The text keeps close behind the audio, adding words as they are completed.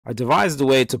I devised a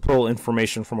way to pull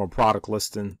information from a product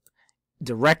listing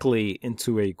directly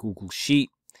into a Google Sheet,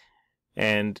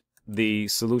 and the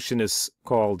solution is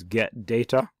called Get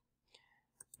Data,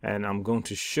 and I'm going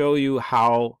to show you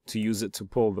how to use it to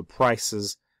pull the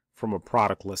prices from a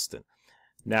product listing.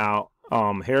 Now,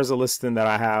 here's a listing that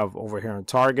I have over here in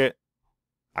Target.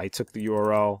 I took the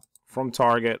URL from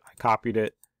Target, I copied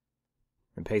it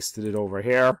and pasted it over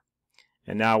here,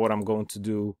 and now what I'm going to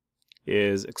do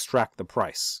is extract the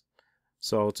price.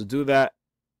 So to do that,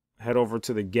 head over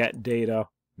to the Get Data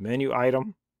menu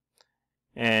item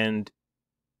and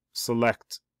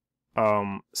select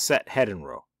Set Heading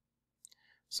Row.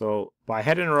 So by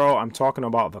heading row, I'm talking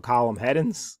about the column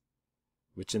headings,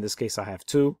 which in this case I have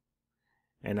 2,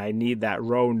 and I need that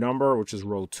row number, which is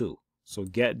row 2. So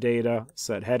Get Data,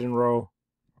 Set Heading Row,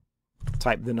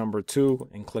 type the number 2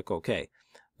 and click OK.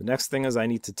 The next thing is I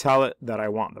need to tell it that I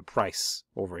want the price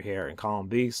over here in column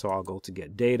B, so I'll go to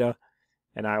Get Data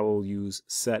and I will use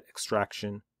Set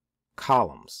Extraction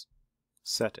Columns.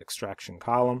 Set Extraction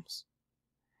Columns.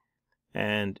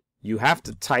 And you have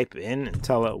to type in and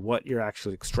tell it what you're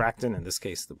actually extracting, in this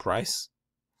case the price.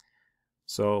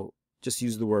 So just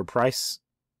use the word price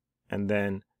and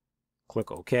then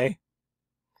click OK.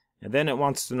 And then it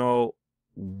wants to know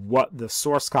what the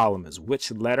source column is,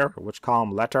 which letter, or which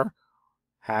column letter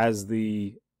has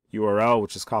the URL,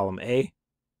 which is column A.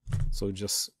 So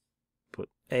just put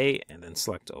A and then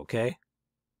select OK.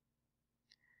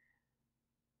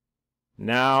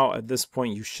 Now at this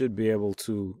point you should be able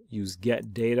to use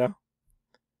Get Data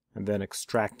and then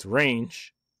Extract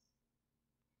Range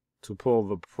to pull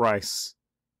the price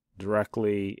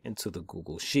directly into the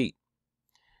Google Sheet.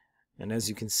 And as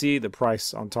you can see, the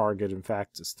price on Target in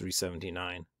fact is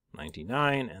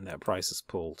 $379.99, and that price is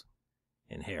pulled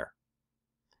in here.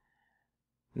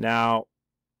 Now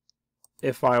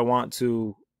if I want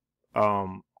to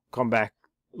come back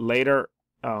later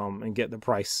and get the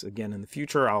price again in the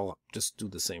future, I'll just do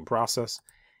the same process.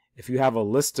 If you have a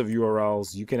list of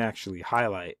URLs, you can actually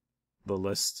highlight the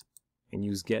list and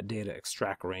use Get Data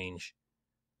Extract Range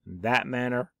in that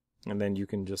manner, and then you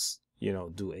can just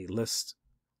do a list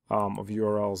of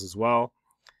URLs as well.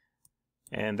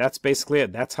 And that's basically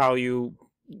it. That's how you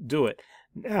do it.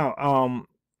 Now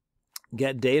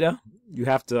Get Data, you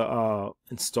have to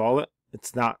install it.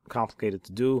 It's not complicated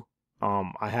to do.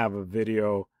 I have a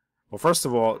video. Well, first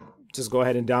of all, just go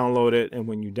ahead and download it, and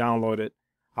when you download it,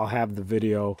 I'll have the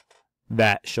video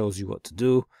that shows you what to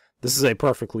do. This is a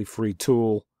perfectly free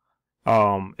tool.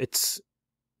 It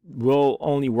will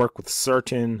only work with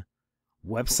certain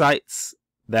websites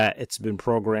that it's been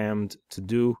programmed to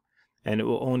do, and it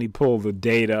will only pull the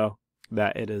data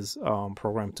that it is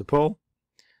programmed to pull.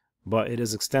 But it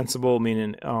is extensible,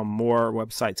 meaning more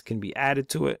websites can be added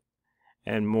to it,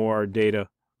 and more data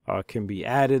can be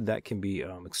added that can be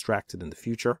extracted in the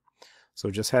future. So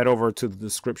just head over to the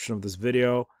description of this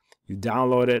video, you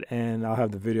download it, and I'll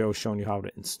have the video showing you how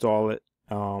to install it,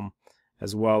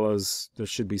 as well as there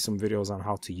should be some videos on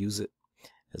how to use it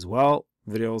as well,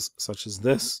 videos such as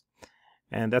this.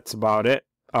 And that's about it.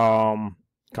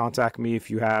 Contact me if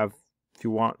you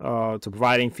want to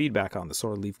provide any feedback on this,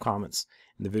 or leave comments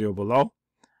in the video below.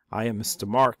 I am Mr.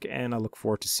 Mark, and I look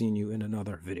forward to seeing you in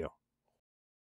another video.